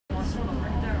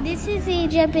This is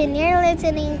Egypt, and you're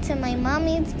listening to my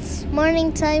mommy's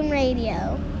morning time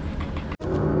radio.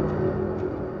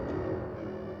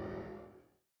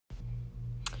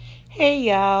 Hey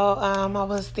y'all, I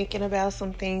was thinking about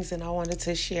some things and I wanted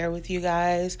to share with you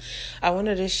guys. I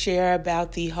wanted to share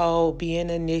about the whole being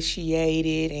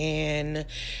initiated and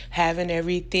having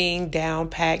everything down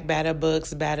packed by the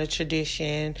books, by the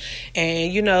tradition.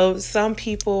 And some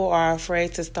people are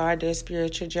afraid to start their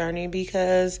spiritual journey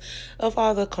because of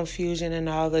all the confusion and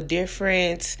all the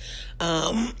different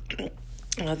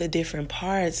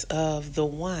parts of the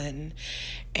one.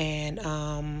 And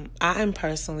I'm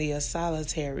personally a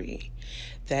solitary.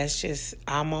 That's just,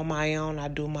 I'm on my own. I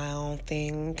do my own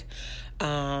thing.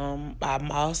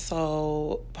 I'm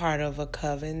also part of a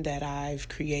coven that I've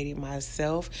created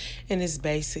myself, and it's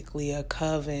basically a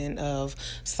coven of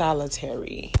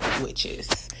solitary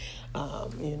witches.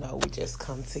 We just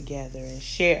come together and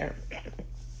share.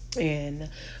 And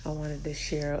I wanted to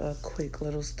share a quick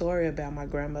little story about my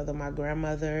grandmother. My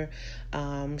grandmother,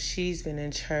 she's been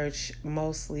in church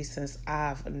mostly since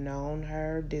I've known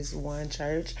her, this one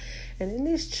church. And in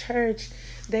this church,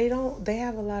 they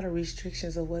have a lot of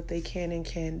restrictions of what they can and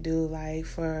can't do. Like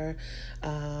for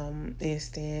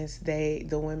instance,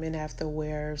 the women have to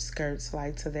wear skirts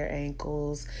like to their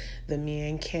ankles. The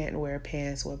men can't wear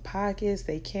pants with pockets.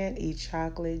 They can't eat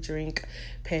chocolate, drink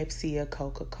Pepsi or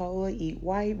Coca-Cola, eat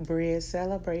white bread,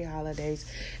 celebrate holidays,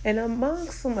 and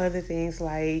amongst some other things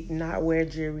like not wear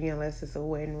jewelry unless it's a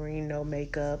wedding ring, no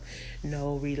makeup,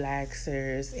 no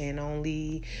relaxers, and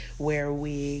only wear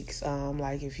wigs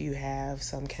like if you have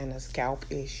some kind of scalp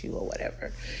issue or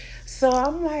whatever. So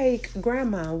I'm like,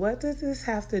 Grandma, what does this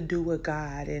have to do with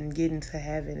God and getting to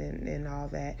heaven and all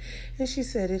that? And she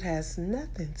said it has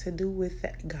nothing to do with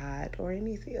that God or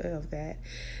anything of that.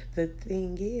 The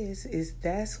thing is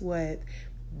that's what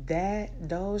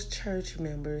those church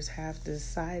members have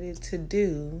decided to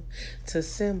do to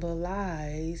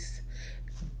symbolize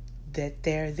that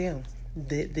they're them.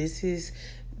 This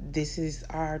is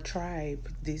our tribe.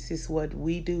 This is what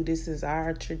we do. This is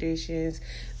our traditions.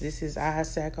 This is our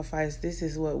sacrifice. This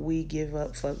is what we give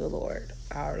up for the Lord,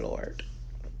 our Lord.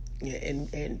 Yeah,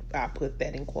 and I put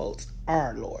that in quotes,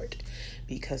 our Lord,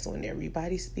 because when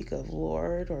everybody speak of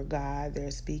Lord or God,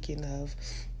 they're speaking of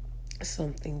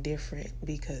something different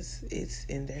because it's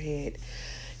in their head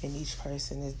and each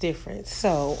person is different.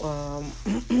 So,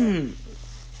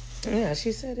 yeah,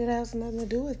 she said it has nothing to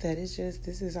do with that. It's just,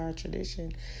 this is our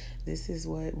tradition. This is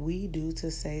what we do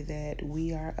to say that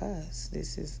we are us.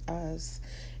 This is us.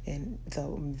 And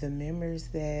the members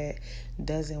that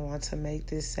doesn't want to make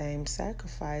this same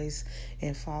sacrifice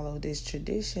and follow this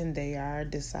tradition, they are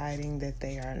deciding that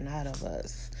they are not of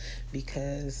us,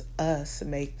 because us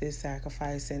make this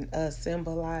sacrifice and us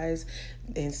symbolize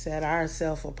and set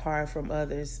ourselves apart from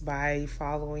others by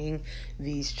following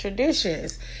these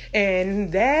traditions.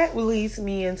 And that leads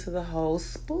me into the whole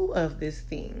spool of this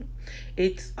thing.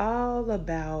 It's all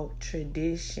about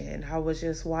tradition. I was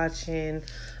just watching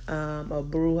a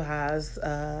Bruja's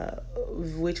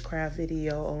witchcraft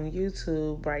video on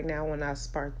YouTube right now when I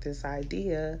sparked this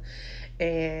idea,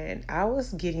 and I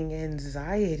was getting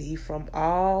anxiety from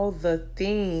all the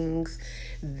things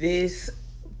this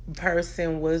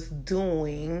person was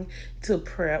doing to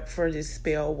prep for this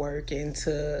spell work and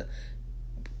to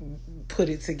put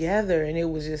it together. And it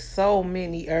was just so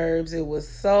many herbs, it was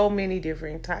so many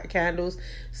different candles,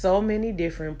 so many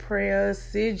different prayers,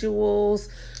 sigils,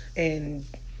 and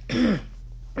a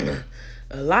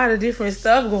lot of different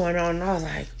stuff going on. And I was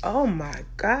like, oh my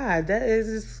God,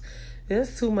 that's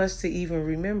too much to even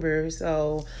remember.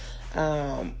 So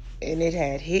and it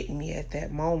had hit me at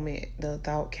that moment. The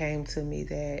thought came to me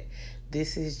that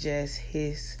this is just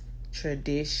his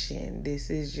tradition. This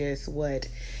is just what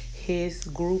his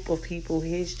group of people,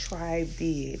 his tribe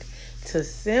did to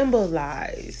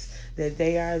symbolize that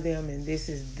they are them and this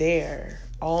is their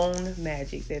own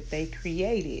magic that they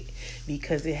created,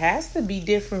 because it has to be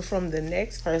different from the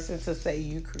next person to say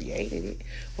you created it.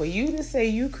 For you to say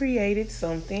you created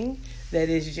something that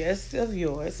is just of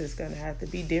yours, it's going to have to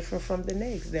be different from the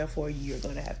next. Therefore, you're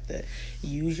going to have to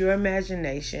use your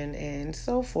imagination and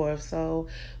so forth. So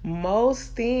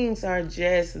most things are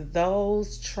just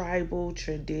those tribal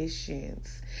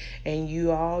traditions. And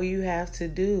all you have to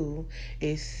do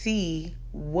is see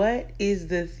what is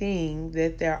the thing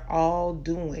that they're all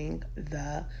doing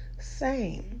the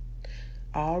same.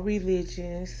 All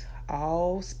religions,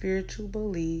 all spiritual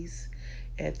beliefs,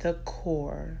 at the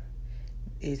core,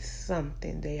 it's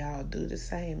something they all do the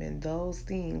same, and those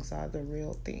things are the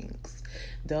real things.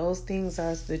 Those things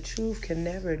are the truth can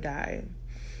never die.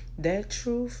 That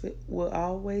truth will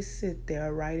always sit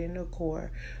there right in the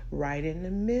core, right in the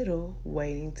middle,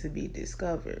 waiting to be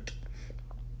discovered.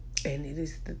 And it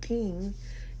is the thing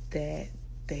that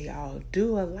they all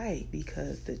do alike,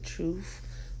 because the truth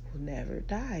will never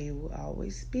die. It will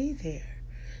always be there.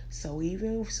 So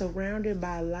even surrounded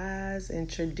by lies and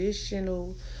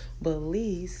traditional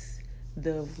beliefs,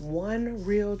 the one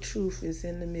real truth is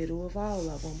in the middle of all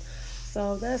of them.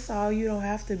 So that's all. You don't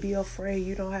have to be afraid.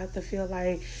 You don't have to feel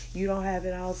like you don't have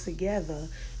it all together.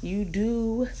 You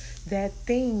do that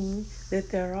thing that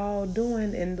they're all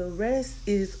doing, and the rest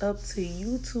is up to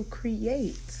you to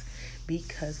create.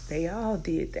 Because they all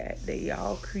did that. They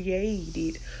all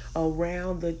created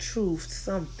around the truth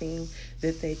something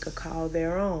that they could call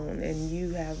their own. And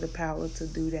you have the power to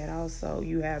do that also.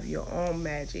 You have your own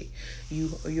magic,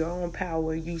 your own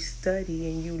power. You study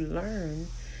and you learn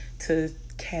to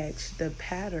catch the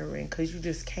pattern, because you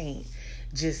just can't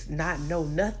just not know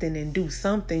nothing and do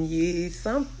something. You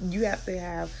have to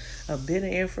have a bit of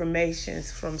information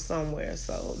from somewhere.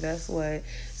 So that's what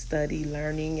study,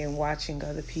 learning, and watching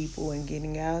other people and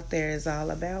getting out there is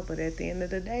all about. But at the end of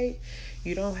the day,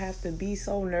 you don't have to be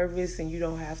so nervous, and you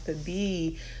don't have to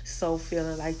be so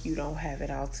feeling like you don't have it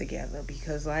all together,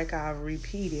 because like I've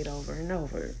repeated over and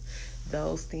over,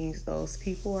 those things those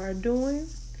people are doing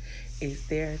is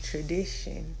their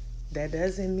tradition. That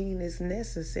doesn't mean it's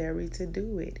necessary to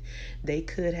do it. They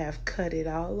could have cut it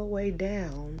all the way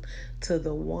down to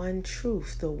the one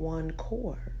truth, the one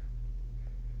core,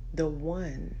 the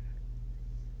one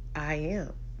I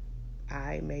am.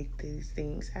 I make these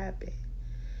things happen.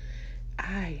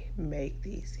 I make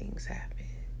these things happen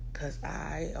because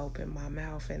I open my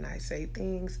mouth and I say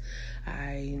things.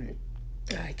 I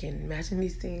can imagine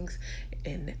these things,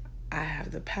 and I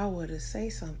have the power to say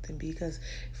something, because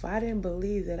if I didn't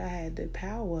believe that I had the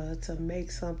power to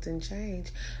make something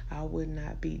change, I would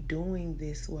not be doing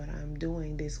this, what I'm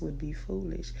doing. This would be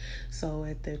foolish. So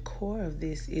at the core of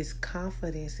this is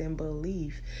confidence and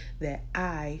belief that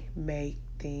I make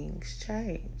things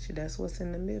change. That's what's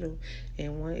in the middle.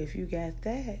 And if you got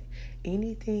that,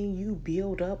 anything you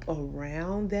build up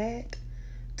around that,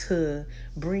 to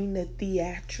bring the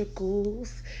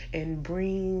theatricals and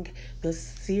bring the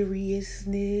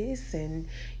seriousness and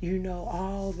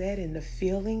all that, and the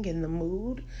feeling and the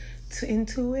mood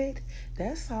into it,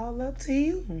 that's all up to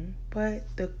you. But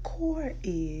the core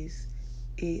is,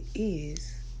 it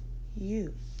is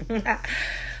you.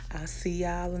 I'll see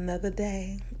y'all another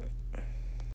day.